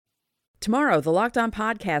Tomorrow, the Locked On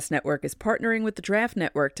Podcast Network is partnering with the Draft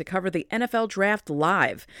Network to cover the NFL Draft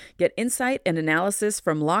live. Get insight and analysis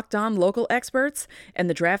from Locked On local experts and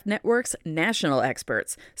the Draft Network's national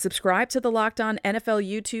experts. Subscribe to the Locked On NFL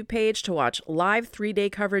YouTube page to watch live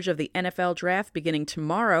 3-day coverage of the NFL Draft beginning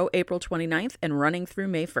tomorrow, April 29th, and running through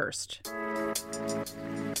May 1st.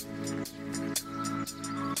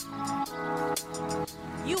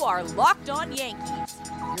 You are Locked On Yankees,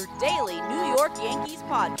 your daily New York Yankees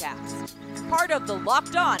podcast. Part of the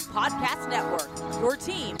Locked On Podcast Network, your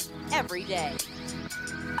team every day.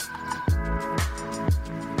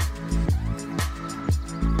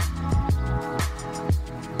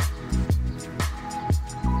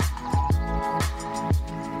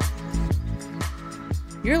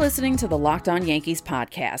 You're listening to the Locked On Yankees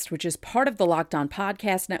podcast, which is part of the Locked On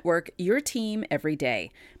Podcast Network, your team every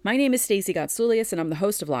day. My name is Stacey Gotsoulias, and I'm the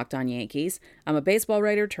host of Locked On Yankees. I'm a baseball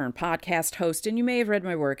writer turned podcast host, and you may have read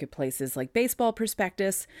my work at places like Baseball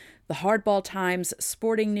Prospectus, the Hardball Times,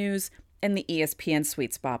 Sporting News, and the ESPN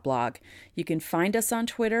Sweet Spot blog. You can find us on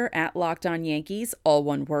Twitter at Locked On Yankees, all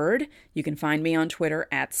one word. You can find me on Twitter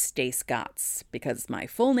at Stace Gotts, because my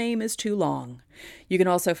full name is too long. You can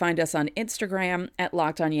also find us on Instagram at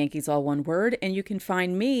Locked On Yankees, all one word, and you can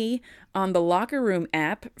find me on the Locker Room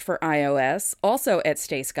app for iOS, also at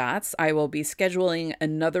Stace Gotts. I will be scheduling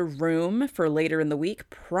another room for later in the week,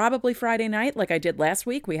 probably Friday night, like I did last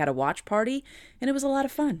week. We had a watch party, and it was a lot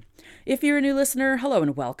of fun. If you're a new listener, hello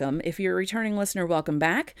and welcome. If you're a returning listener, welcome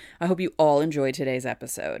back. I hope you all enjoyed today's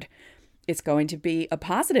episode. It's going to be a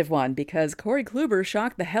positive one because Corey Kluber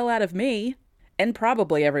shocked the hell out of me, and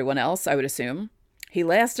probably everyone else, I would assume. He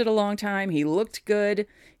lasted a long time. He looked good.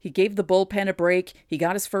 He gave the bullpen a break. He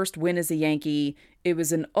got his first win as a Yankee. It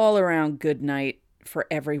was an all-around good night for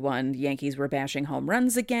everyone. The Yankees were bashing home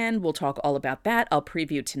runs again. We'll talk all about that. I'll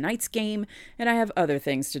preview tonight's game, and I have other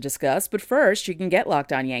things to discuss. But first, you can get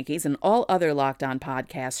Locked On Yankees and all other Locked On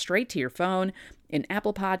podcasts straight to your phone in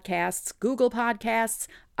Apple Podcasts, Google Podcasts,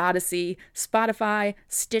 Odyssey, Spotify,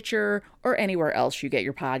 Stitcher, or anywhere else you get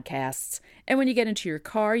your podcasts. And when you get into your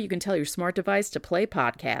car, you can tell your smart device to play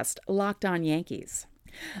podcast Locked On Yankees.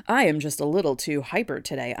 I am just a little too hyper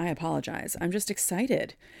today. I apologize. I'm just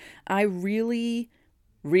excited. I really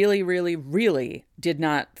did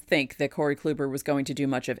not think that Corey Kluber was going to do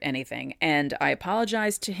much of anything. And I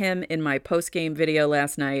apologized to him in my post-game video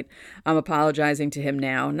last night. I'm apologizing to him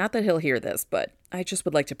now. Not that he'll hear this, but I just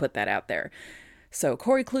would like to put that out there. So,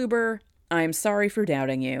 Corey Kluber, I'm sorry for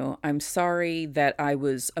doubting you. I'm sorry that I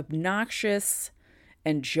was obnoxious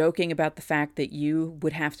and joking about the fact that you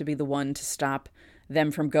would have to be the one to stop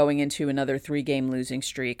them from going into another 3-game losing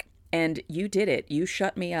streak. And you did it. You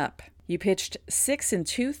shut me up. You pitched 6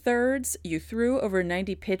 2/3. You threw over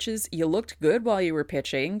 90 pitches. You looked good while you were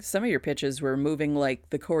pitching. Some of your pitches were moving like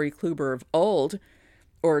the Corey Kluber of old,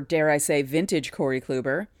 or dare I say vintage Corey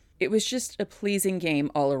Kluber. It was just a pleasing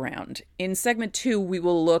game all around. In segment 2, we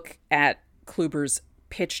will look at Kluber's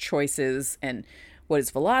pitch choices and what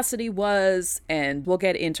his velocity was, and we'll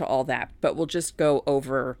get into all that. But we'll just go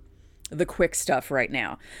over the quick stuff right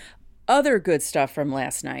now. Other good stuff from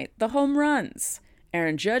last night, the home runs.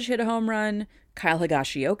 Aaron Judge hit a home run, Kyle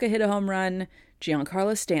Higashioka hit a home run,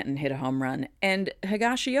 Giancarlo Stanton hit a home run, and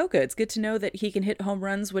Higashioka, it's good to know that he can hit home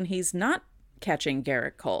runs when he's not catching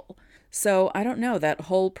Gerrit Cole. So I don't know, that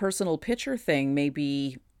whole personal pitcher thing may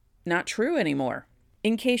be not true anymore.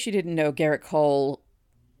 In case you didn't know, Gerrit Cole,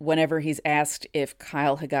 whenever he's asked if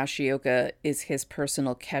Kyle Higashioka is his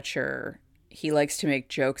personal catcher, he likes to make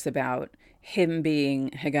jokes about him being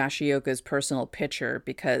Higashioka's personal pitcher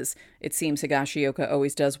because it seems Higashioka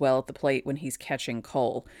always does well at the plate when he's catching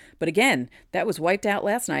Cole. But again, that was wiped out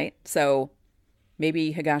last night, so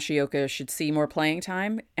maybe Higashioka should see more playing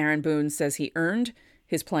time. Aaron Boone says he earned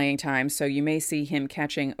his playing time, so you may see him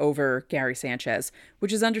catching over Gary Sanchez,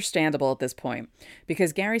 which is understandable at this point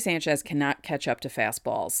because Gary Sanchez cannot catch up to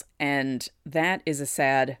fastballs, and that is a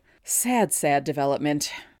sad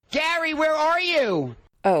development. Gary, where are you?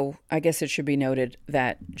 Oh, I guess it should be noted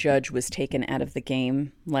that Judge was taken out of the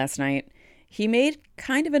game last night. He made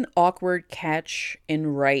kind of an awkward catch in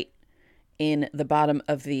right in the bottom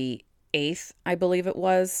of the 8th, I believe it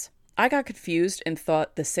was. I got confused and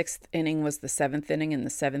thought the 6th inning was the 7th inning and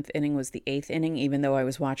the 7th inning was the 8th inning, even though I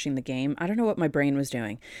was watching the game. I don't know what my brain was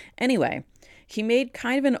doing. Anyway, he made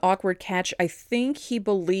kind of an awkward catch. I think he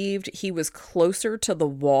believed he was closer to the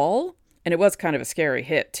wall. And it was kind of a scary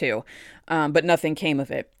hit, too. But nothing came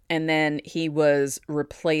of it. And then he was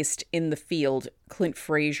replaced in the field. Clint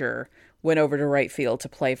Frazier went over to right field to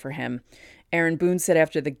play for him. Aaron Boone said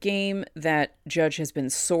after the game that Judge has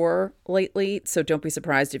been sore lately, so don't be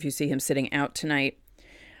surprised if you see him sitting out tonight.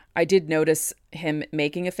 I did notice him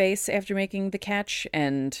making a face after making the catch,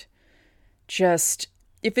 and just,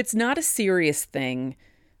 if it's not a serious thing,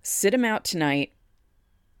 sit him out tonight,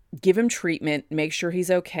 give him treatment, make sure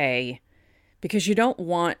he's okay, because you don't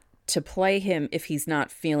want to play him if he's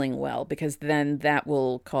not feeling well, because then that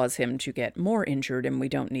will cause him to get more injured, and we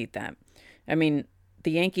don't need that. I mean,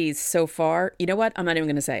 the Yankees so far, you know what? I'm not even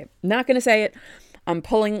going to say it. Not going to say it. I'm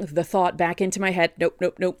pulling the thought back into my head.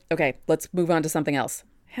 Nope. Okay, let's move on to something else.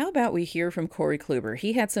 How about we hear from Corey Kluber?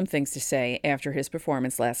 He had some things to say after his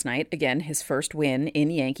performance last night. Again, his first win in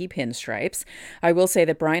Yankee pinstripes. I will say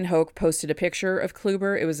that Brian Hoke posted a picture of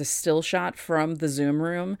Kluber. It was a still shot from the Zoom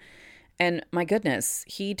room. And my goodness,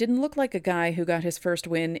 he didn't look like a guy who got his first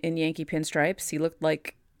win in Yankee pinstripes. He looked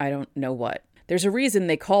like, I don't know what. There's a reason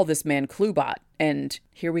they call this man Klubot. And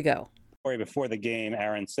here we go. Before the game,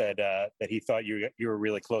 Aaron said that he thought you were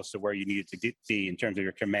really close to where you needed to be in terms of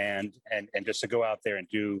your command, and just to go out there and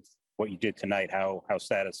do what you did tonight. How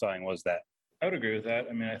satisfying was that? I would agree with that.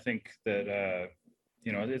 I mean, I think that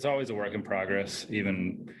it's always a work in progress,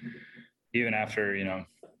 even after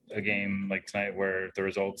a game like tonight where the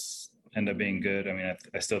results end up being good. I mean,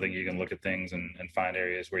 I still think you can look at things and find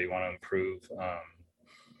areas where you want to improve.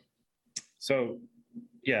 So.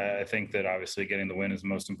 Yeah, I think that obviously getting the win is the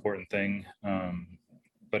most important thing.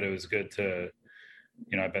 But it was good to,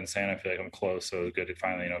 I've been saying I feel like I'm close, so it was good to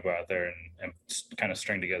finally, go out there and kind of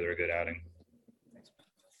string together a good outing.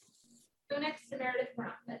 Go next to Meredith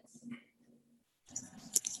Profits.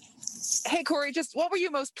 Hey, Corey, just what were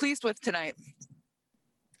you most pleased with tonight?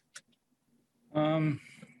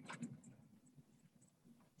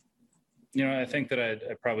 I think that I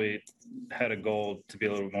probably had a goal to be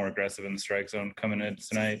a little more aggressive in the strike zone coming in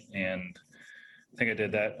tonight, and I think I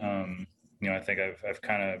did that. I think I've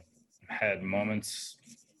kind of had moments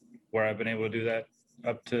where I've been able to do that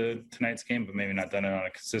up to tonight's game, but maybe not done it on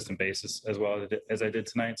a consistent basis as well as I did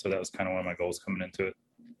tonight. So that was kind of one of my goals coming into it.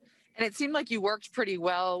 And it seemed like you worked pretty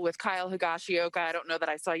well with Kyle Higashioka. I don't know that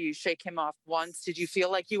I saw you shake him off once. Did you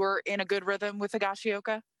feel like you were in a good rhythm with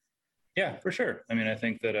Higashioka? Yeah, for sure. I mean, I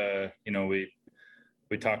think that,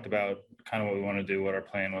 we talked about kind of what we want to do, what our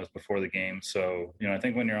plan was before the game. So, I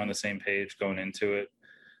think when you're on the same page going into it,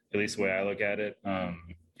 at least the way I look at it,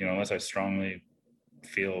 unless I strongly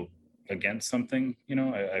feel against something,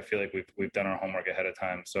 I feel like we've done our homework ahead of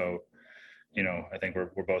time. So, I think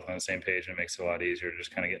we're both on the same page, and it makes it a lot easier to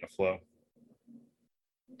just kind of get in the flow.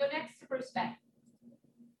 Go next to Bruce Beck.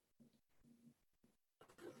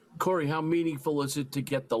 Corey, how meaningful is it to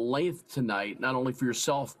get the length tonight, not only for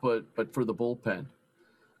yourself, but for the bullpen?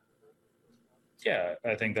 Yeah,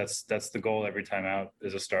 I think that's the goal every time out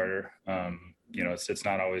as a starter. It's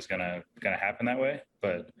not always gonna happen that way,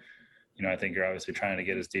 but I think you're obviously trying to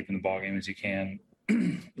get as deep in the ballgame as you can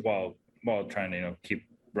while trying to keep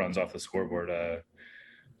runs off the scoreboard.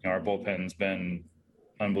 Our bullpen's been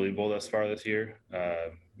unbelievable thus far this year.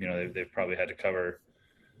 They've probably had to cover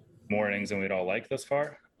more innings than we'd all like thus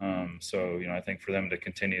far. I think for them to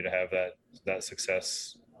continue to have that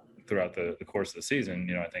success throughout the course of the season,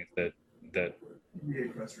 I think that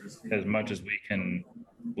as much as we can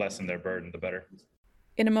lessen their burden, the better.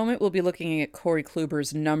 In a moment, we'll be looking at Corey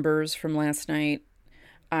Kluber's numbers from last night,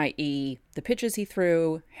 i.e. the pitches he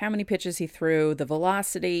threw, how many pitches he threw, the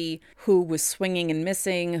velocity, who was swinging and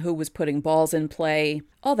missing, who was putting balls in play,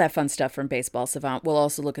 all that fun stuff from Baseball Savant. We'll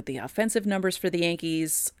also look at the offensive numbers for the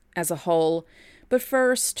Yankees as a whole. But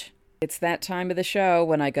first, it's that time of the show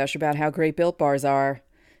when I gush about how great Built Bars are,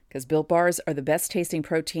 because Built Bars are the best tasting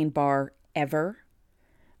protein bar ever.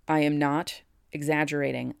 I am not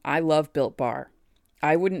exaggerating. I love Built Bar.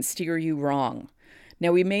 I wouldn't steer you wrong.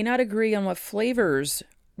 Now, we may not agree on what flavors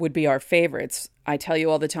would be our favorites. I tell you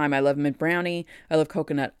all the time, I love mint brownie. I love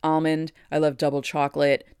coconut almond. I love double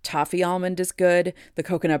chocolate. Toffee almond is good. The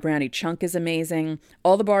coconut brownie chunk is amazing.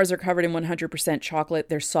 All the bars are covered in 100% chocolate.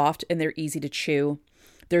 They're soft and they're easy to chew.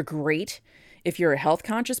 They're great if you're a health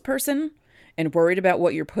conscious person and worried about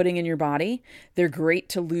what you're putting in your body. They're great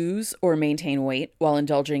to lose or maintain weight while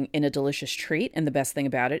indulging in a delicious treat. And the best thing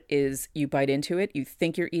about it is you bite into it, you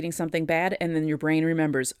think you're eating something bad, and then your brain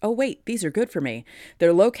remembers, oh wait, these are good for me.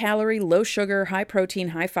 They're low calorie, low sugar, high protein,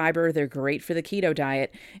 high fiber. They're great for the keto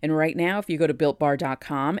diet. And right now, if you go to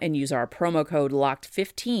BuiltBar.com and use our promo code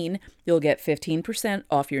LOCKED15, you'll get 15%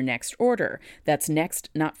 off your next order. That's next,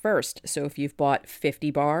 not first. So if you've bought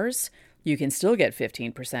 50 bars, you can still get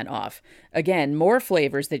 15% off. Again, more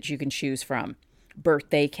flavors that you can choose from.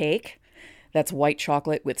 Birthday cake. That's white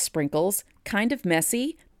chocolate with sprinkles. Kind of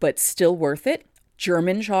messy, but still worth it.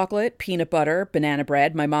 German chocolate, peanut butter, banana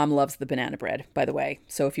bread. My mom loves the banana bread, by the way.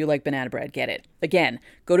 So if you like banana bread, get it. Again,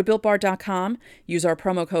 go to BuiltBar.com, use our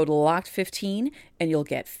promo code LOCKED15, and you'll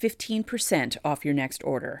get 15% off your next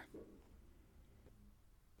order.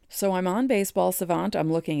 So I'm on Baseball Savant.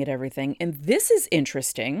 I'm looking at everything. And this is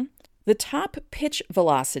interesting. The top pitch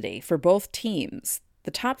velocity for both teams,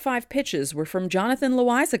 the top 5 pitches were from Jonathan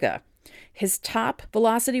Loaisiga. His top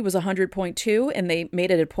velocity was 100.2, and they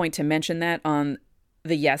made it a point to mention that on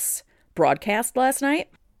the Yes broadcast last night.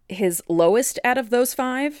 His lowest out of those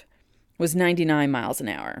 5 was 99 miles an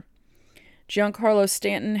hour. Giancarlo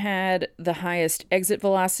Stanton had the highest exit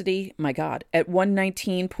velocity, my God, at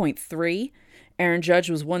 119.3. Aaron Judge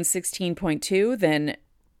was 116.2. Then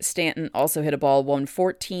Stanton also hit a ball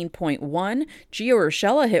 114.1. Gio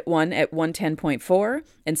Urshela hit one at 110.4.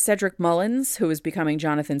 And Cedric Mullins, who is becoming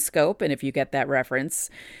Jonathan Scope, and if you get that reference,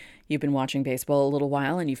 you've been watching baseball a little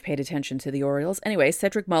while and you've paid attention to the Orioles. Anyway,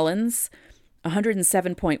 Cedric Mullins,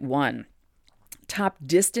 107.1. Top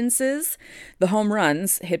distances, the home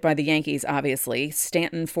runs hit by the Yankees, obviously.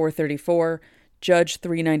 Stanton, 434. Judge,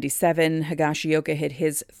 397. Higashioka hit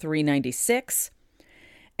his 396.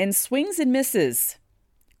 And swings and misses.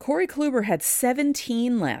 Corey Kluber had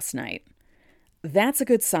 17 last night. That's a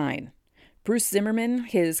good sign. Bruce Zimmerman,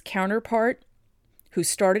 his counterpart, who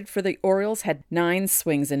started for the Orioles, had 9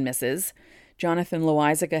 swings and misses. Jonathan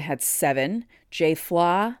Loaisiga had 7. Jay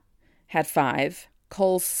Flaw had 5.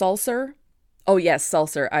 Cole Sulser. Oh, yes,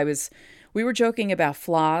 Sulser. We were joking about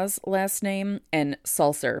Flaw's last name and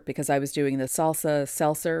Sulser because I was doing the salsa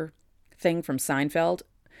seltzer thing from Seinfeld.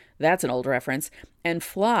 That's an old reference. And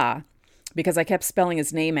Flaw, because I kept spelling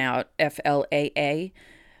his name out, Flaa.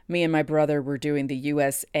 Me and my brother were doing the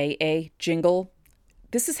USAA jingle.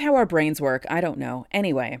 This is how our brains work. I don't know.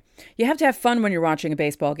 Anyway, you have to have fun when you're watching a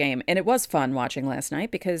baseball game. And it was fun watching last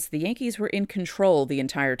night because the Yankees were in control the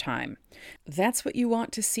entire time. That's what you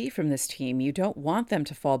want to see from this team. You don't want them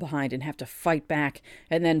to fall behind and have to fight back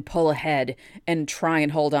and then pull ahead and try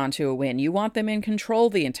and hold on to a win. You want them in control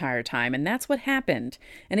the entire time. And that's what happened.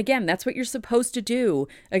 And again, that's what you're supposed to do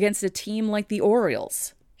against a team like the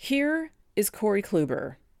Orioles. Here is Corey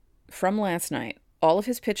Kluber from last night. All of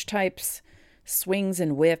his pitch types, swings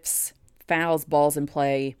and whiffs, fouls, balls in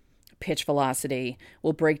play, pitch velocity.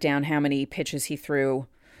 We'll break down how many pitches he threw,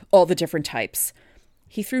 all the different types.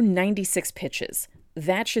 He threw 96 pitches.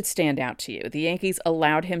 That should stand out to you. The Yankees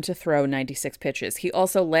allowed him to throw 96 pitches. He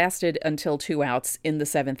also lasted until 2 outs in the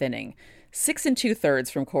 7th inning. 6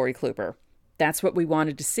 2/3 from Corey Kluber. That's what we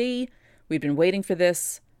wanted to see. We've been waiting for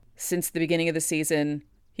this since the beginning of the season.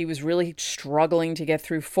 He was really struggling to get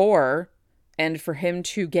through 4. And for him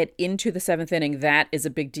to get into the 7th inning, that is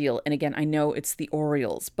a big deal. And again, I know it's the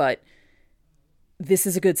Orioles, but this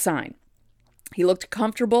is a good sign. He looked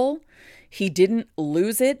comfortable. He didn't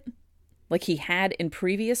lose it like he had in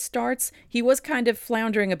previous starts. He was kind of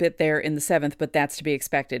floundering a bit there in the 7th, but that's to be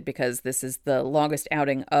expected because this is the longest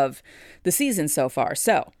outing of the season so far.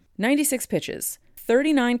 So, 96 pitches,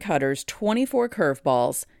 39 cutters, 24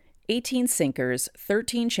 curveballs, 18 sinkers,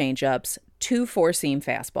 13 changeups, 2 four-seam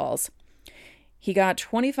fastballs. He got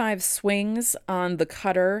 25 swings on the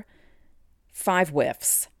cutter, 5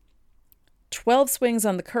 whiffs. 12 swings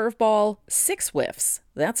on the curveball, 6 whiffs.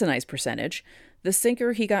 That's a nice percentage. The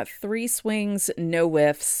sinker, he got 3 swings, no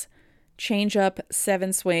whiffs. Changeup,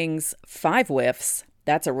 7 swings, 5 whiffs.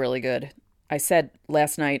 That's a really good. I said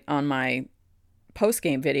last night on my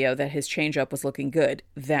post-game video that his changeup was looking good.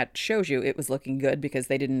 That shows you it was looking good because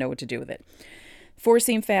they didn't know what to do with it.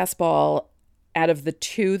 Four-seam fastball, out of the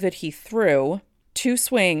 2 that he threw, 2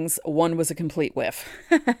 swings, 1 was a complete whiff.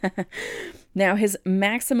 Now, his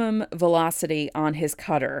maximum velocity on his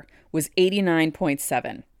cutter was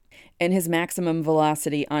 89.7, and his maximum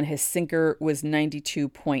velocity on his sinker was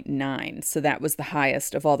 92.9, so that was the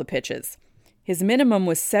highest of all the pitches. His minimum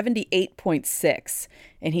was 78.6,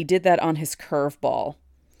 and he did that on his curveball.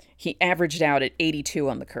 He averaged out at 82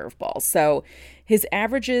 on the curveball. So his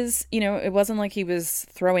averages, it wasn't like he was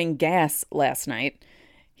throwing gas last night.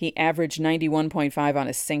 He averaged 91.5 on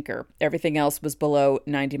his sinker. Everything else was below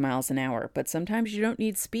 90 miles an hour. But sometimes you don't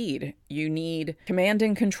need speed. You need command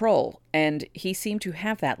and control. And he seemed to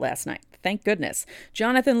have that last night. Thank goodness.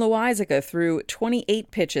 Jonathan Loaisiga threw 28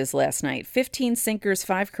 pitches last night. 15 sinkers,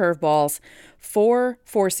 5 curveballs, 4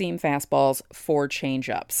 four-seam fastballs, 4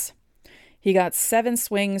 changeups. He got 7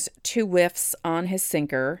 swings, 2 whiffs on his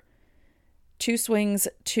sinker, 2 swings,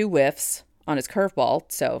 2 whiffs on his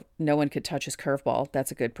curveball, so no one could touch his curveball. That's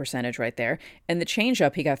a good percentage right there. And the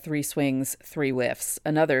changeup, he got 3 swings, 3 whiffs.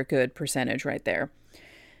 Another good percentage right there.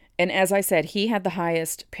 And as I said, he had the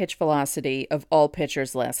highest pitch velocity of all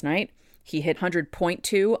pitchers last night. He hit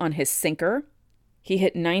 100.2 on his sinker. He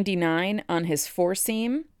hit 99 on his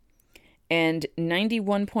four-seam. And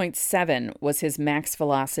 91.7 was his max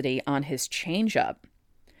velocity on his changeup.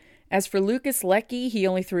 As for Lucas Lecky, he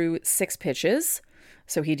only threw 6 pitches,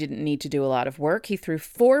 so he didn't need to do a lot of work. He threw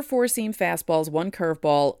 4 four-seam fastballs, 1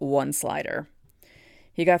 curveball, 1 slider.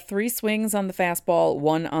 He got 3 swings on the fastball,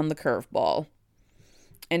 1 on the curveball.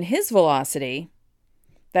 And his velocity,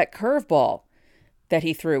 that curveball that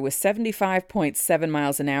he threw, was 75.7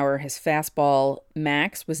 miles an hour. His fastball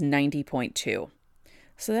max was 90.2.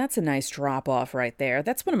 So that's a nice drop off right there.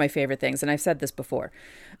 That's one of my favorite things, and I've said this before,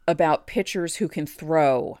 about pitchers who can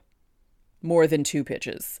throw more than 2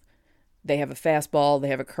 pitches. They have a fastball, they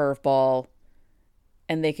have a curveball,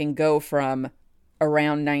 and they can go from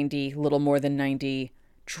around 90, little more than 90,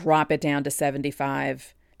 drop it down to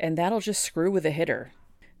 75, and that'll just screw with a hitter.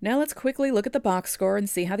 Now let's quickly look at the box score and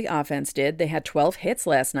see how the offense did. They had 12 hits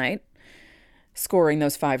last night, scoring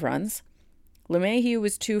those 5 runs. LeMahieu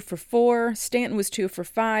was 2 for 4, Stanton was 2 for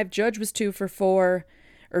 5, Judge was 2 for 4,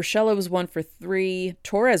 Urshela was 1 for 3,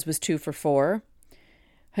 Torres was 2 for 4,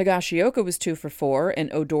 Higashioka was 2 for 4, and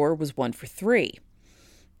Odor was 1 for 3.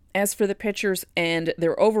 As for the pitchers and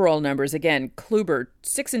their overall numbers, again, Kluber,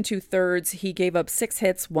 6 2/3, he gave up 6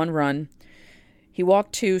 hits, 1 run. He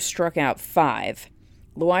walked 2, struck out 5.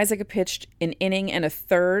 Loaisiga pitched an inning and a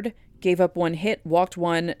third, gave up 1 hit, walked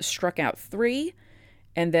 1, struck out 3.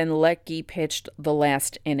 And then Lecky pitched the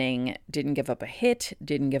last inning, didn't give up a hit,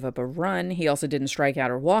 didn't give up a run. He also didn't strike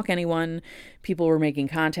out or walk anyone. People were making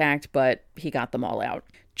contact, but he got them all out.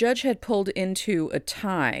 Judge had pulled into a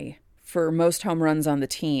tie for most home runs on the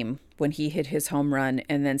team when he hit his home run,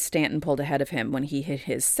 and then Stanton pulled ahead of him when he hit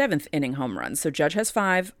his 7th inning home run. So Judge has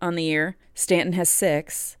 5 on the year, Stanton has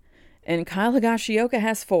 6, and Kyle Higashioka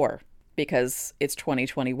has 4, because it's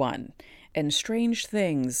 2021, and strange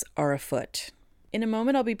things are afoot. In a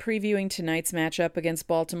moment, I'll be previewing tonight's matchup against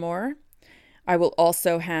Baltimore. I will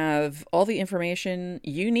also have all the information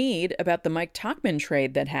you need about the Mike Tauchman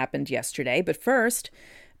trade that happened yesterday. But first,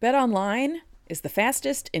 BetOnline is the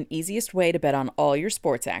fastest and easiest way to bet on all your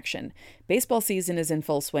sports action. Baseball season is in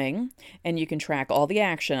full swing, and you can track all the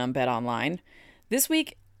action on BetOnline. This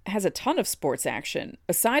week has a ton of sports action.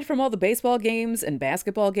 Aside from all the baseball games and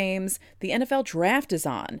basketball games, the NFL Draft is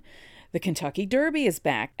on. The Kentucky Derby is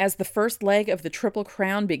back as the first leg of the Triple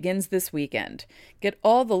Crown begins this weekend. Get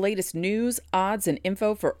all the latest news, odds, and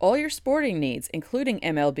info for all your sporting needs, including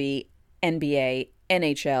MLB, NBA,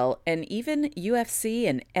 NHL, and even UFC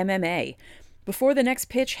and MMA. Before the next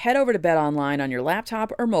pitch, head over to BetOnline on your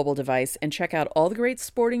laptop or mobile device and check out all the great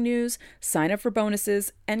sporting news, sign up for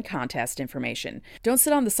bonuses, and contest information. Don't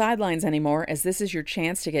sit on the sidelines anymore, as this is your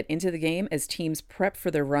chance to get into the game as teams prep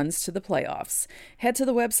for their runs to the playoffs. Head to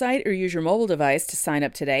the website or use your mobile device to sign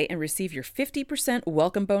up today and receive your 50%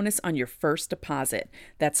 welcome bonus on your first deposit.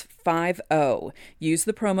 That's 50. Use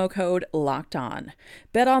the promo code LOCKEDON.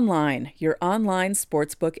 BetOnline, your online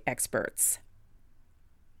sportsbook experts.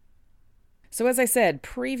 So as I said,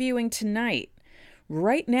 previewing tonight,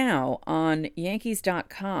 right now on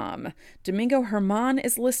Yankees.com, Domingo Germán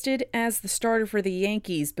is listed as the starter for the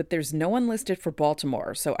Yankees, but there's no one listed for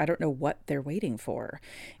Baltimore, so I don't know what they're waiting for.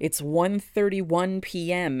 It's 1:31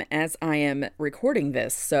 p.m. as I am recording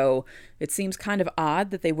this, so it seems kind of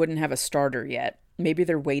odd that they wouldn't have a starter yet. Maybe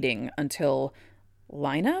they're waiting until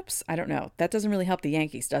lineups? I don't know. That doesn't really help the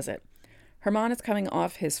Yankees, does it? Germán is coming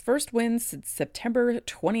off his first win since September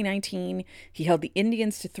 2019. He held the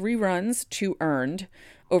Indians to 3 runs, 2 earned,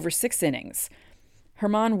 over 6 innings.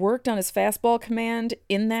 Germán worked on his fastball command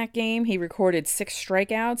in that game. He recorded 6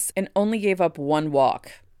 strikeouts and only gave up 1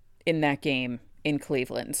 walk in that game in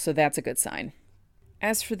Cleveland, so that's a good sign.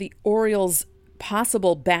 As for the Orioles'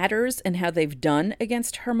 possible batters and how they've done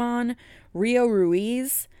against Germán, Rio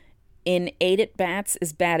Ruiz in 8 at-bats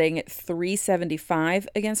is batting .375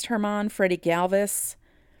 against Germán. Freddie Galvis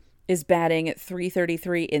is batting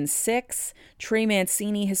 .333 in 6. Trey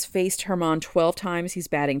Mancini has faced Germán 12 times. He's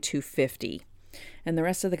batting .250. And the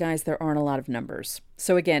rest of the guys, there aren't a lot of numbers.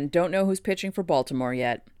 So again, don't know who's pitching for Baltimore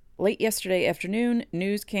yet. Late yesterday afternoon,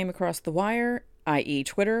 news came across the wire, i.e.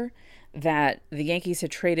 Twitter, that the Yankees had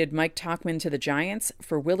traded Mike Tauchman to the Giants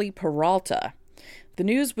for Willie Peralta. The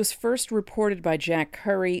news was first reported by Jack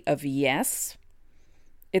Curry of Yes.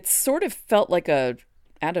 It sort of felt like a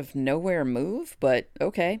out-of-nowhere move, but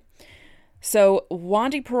okay. So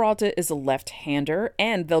Wandy Peralta is a left-hander,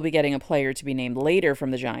 and they'll be getting a player to be named later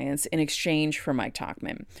from the Giants in exchange for Mike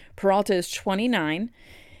Tauchman. Peralta is 29.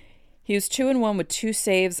 He was 2-1 with 2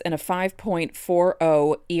 saves and a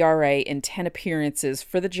 5.40 ERA in 10 appearances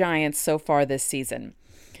for the Giants so far this season.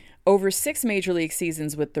 Over 6 major league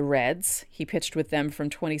seasons with the Reds, he pitched with them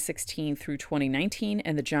from 2016 through 2019,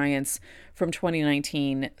 and the Giants from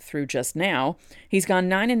 2019 through just now. He's gone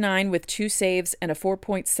 9-9 with 2 saves and a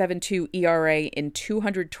 4.72 ERA in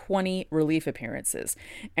 220 relief appearances.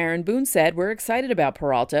 Aaron Boone said, "We're excited about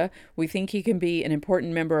Peralta. We think he can be an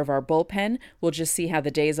important member of our bullpen. We'll just see how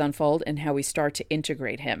the days unfold and how we start to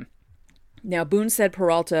integrate him." Now, Boone said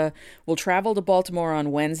Peralta will travel to Baltimore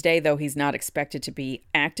on Wednesday, though he's not expected to be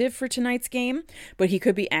active for tonight's game, but he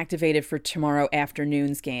could be activated for tomorrow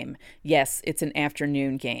afternoon's game. Yes, it's an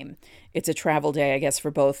afternoon game. It's a travel day, I guess, for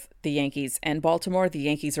both the Yankees and Baltimore. The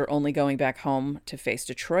Yankees are only going back home to face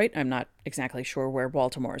Detroit. I'm not exactly sure where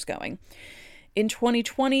Baltimore is going. In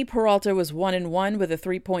 2020, Peralta was 1-1 with a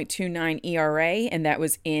 3.29 ERA, and that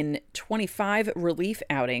was in 25 relief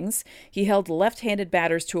outings. He held left-handed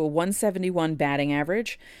batters to a 171 batting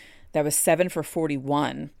average. That was 7 for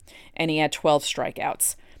 41, and he had 12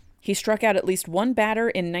 strikeouts. He struck out at least one batter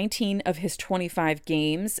in 19 of his 25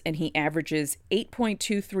 games, and he averages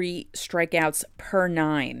 8.23 strikeouts per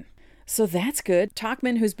 9. So that's good.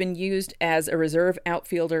 Tauchman, who's been used as a reserve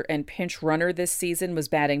outfielder and pinch runner this season, was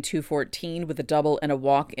batting .214 with a double and a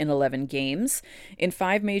walk in 11 games. In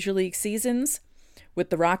 5 major league seasons, with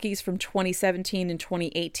the Rockies from 2017 and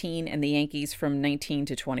 2018 and the Yankees from 19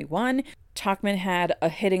 to 21, Tauchman had a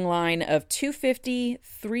hitting line of .250,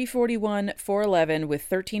 .341, .411 with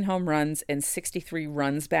 13 home runs and 63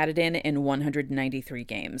 runs batted in 193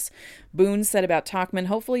 games. Boone said about Tauchman,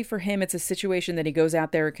 hopefully for him it's a situation that he goes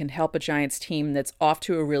out there and can help a Giants team that's off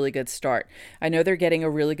to a really good start. I know they're getting a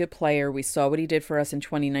really good player. We saw what he did for us in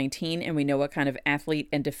 2019, and we know what kind of athlete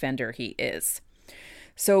and defender he is.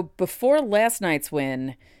 So before last night's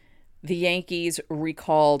win, the Yankees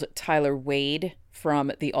recalled Tyler Wade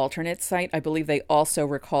from the alternate site. I believe they also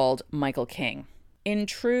recalled Michael King. In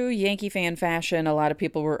true Yankee fan fashion, a lot of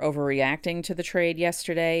people were overreacting to the trade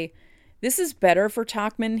yesterday. This is better for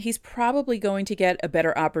Tauchman. He's probably going to get a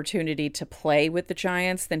better opportunity to play with the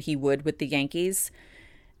Giants than he would with the Yankees.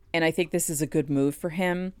 And I think this is a good move for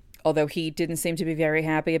him, although he didn't seem to be very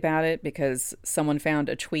happy about it because someone found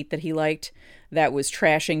a tweet that he liked that was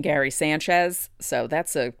trashing Gary Sanchez. So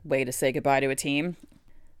that's a way to say goodbye to a team.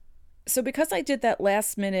 So because I did that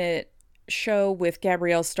last-minute show with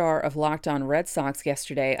Gabrielle Starr of Locked On Red Sox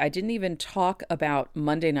yesterday, I didn't even talk about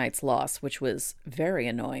Monday night's loss, which was very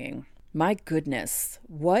annoying. My goodness,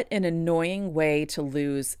 what an annoying way to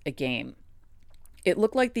lose a game. It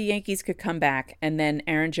looked like the Yankees could come back, and then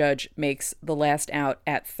Aaron Judge makes the last out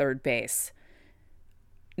at third base.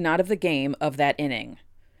 Not of the game, of that inning.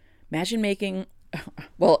 Imagine making...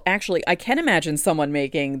 Well, actually, I can imagine someone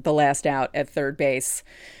making the last out at third base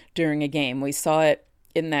during a game. We saw it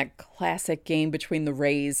in that classic game between the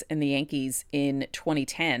Rays and the Yankees in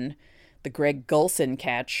 2010, the Greg Golson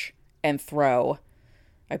catch and throw.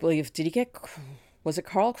 I believe, was it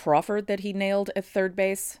Carl Crawford that he nailed at third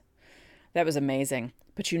base? That was amazing.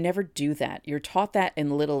 But you never do that. You're taught that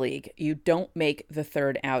in Little League. You don't make the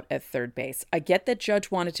third out at third base. I get that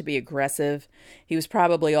Judge wanted to be aggressive. He was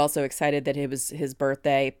probably also excited that it was his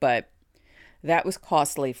birthday, but that was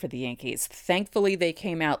costly for the Yankees. Thankfully, they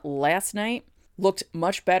came out last night, looked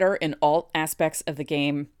much better in all aspects of the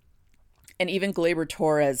game. And even Gleyber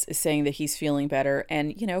Torres is saying that he's feeling better.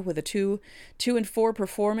 And, you know, with a 2-4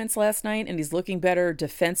 performance last night, and he's looking better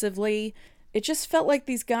defensively, it just felt like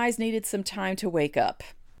these guys needed some time to wake up.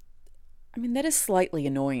 I mean, that is slightly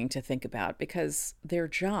annoying to think about because their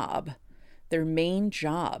main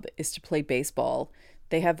job is to play baseball.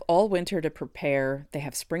 They have all winter to prepare. They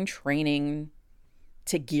have spring training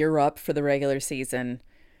to gear up for the regular season.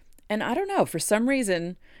 And I don't know, for some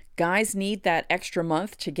reason, guys need that extra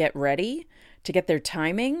month to get ready, to get their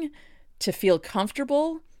timing, to feel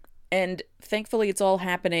comfortable. And thankfully, it's all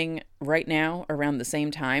happening right now around the same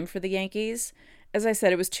time for the Yankees. As I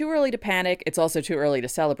said, it was too early to panic. It's also too early to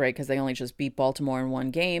celebrate because they only just beat Baltimore in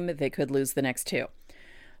one game. They could lose the next 2.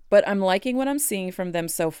 But I'm liking what I'm seeing from them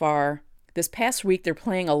so far. This past week, they're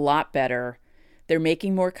playing a lot better. They're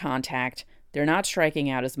making more contact. They're not striking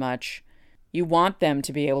out as much. You want them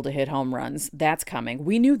to be able to hit home runs. That's coming.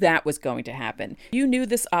 We knew that was going to happen. You knew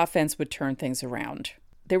this offense would turn things around.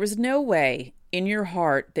 There was no way in your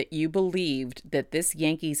heart that you believed that this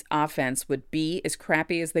Yankees offense would be as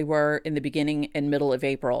crappy as they were in the beginning and middle of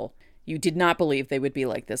April. You did not believe they would be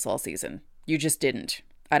like this all season. You just didn't.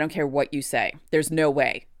 I don't care what you say. There's no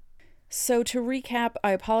way. So to recap,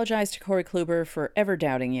 I apologize to Corey Kluber for ever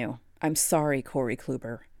doubting you. I'm sorry, Corey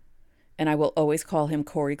Kluber. And I will always call him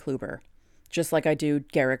Corey Kluber, just like I do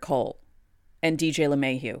Garrett Cole and DJ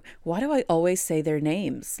LeMahieu. Why do I always say their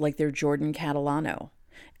names like they're Jordan Catalano?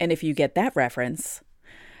 And if you get that reference,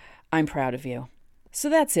 I'm proud of you. So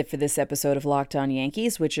that's it for this episode of Locked On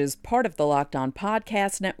Yankees, which is part of the Locked On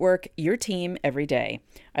Podcast Network, your team every day.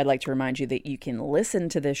 I'd like to remind you that you can listen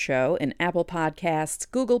to this show in Apple Podcasts,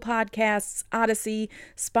 Google Podcasts, Odyssey,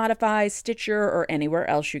 Spotify, Stitcher, or anywhere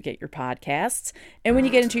else you get your podcasts. And when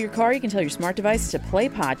you get into your car, you can tell your smart device to play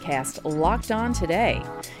podcast Locked On Today.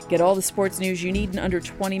 Get all the sports news you need in under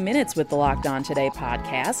 20 minutes with the Locked On Today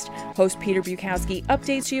podcast. Host Peter Bukowski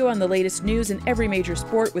updates you on the latest news in every major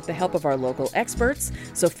sport with the help of our local experts.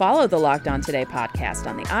 So follow the Locked On Today podcast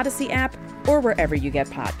on the Odyssey app or wherever you get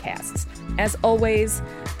podcasts. As always,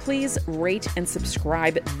 please rate and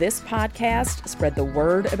subscribe this podcast. Spread the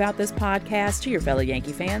word about this podcast to your fellow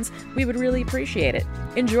Yankee fans. We would really appreciate it.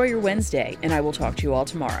 Enjoy your Wednesday, and I will talk to you all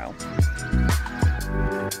tomorrow.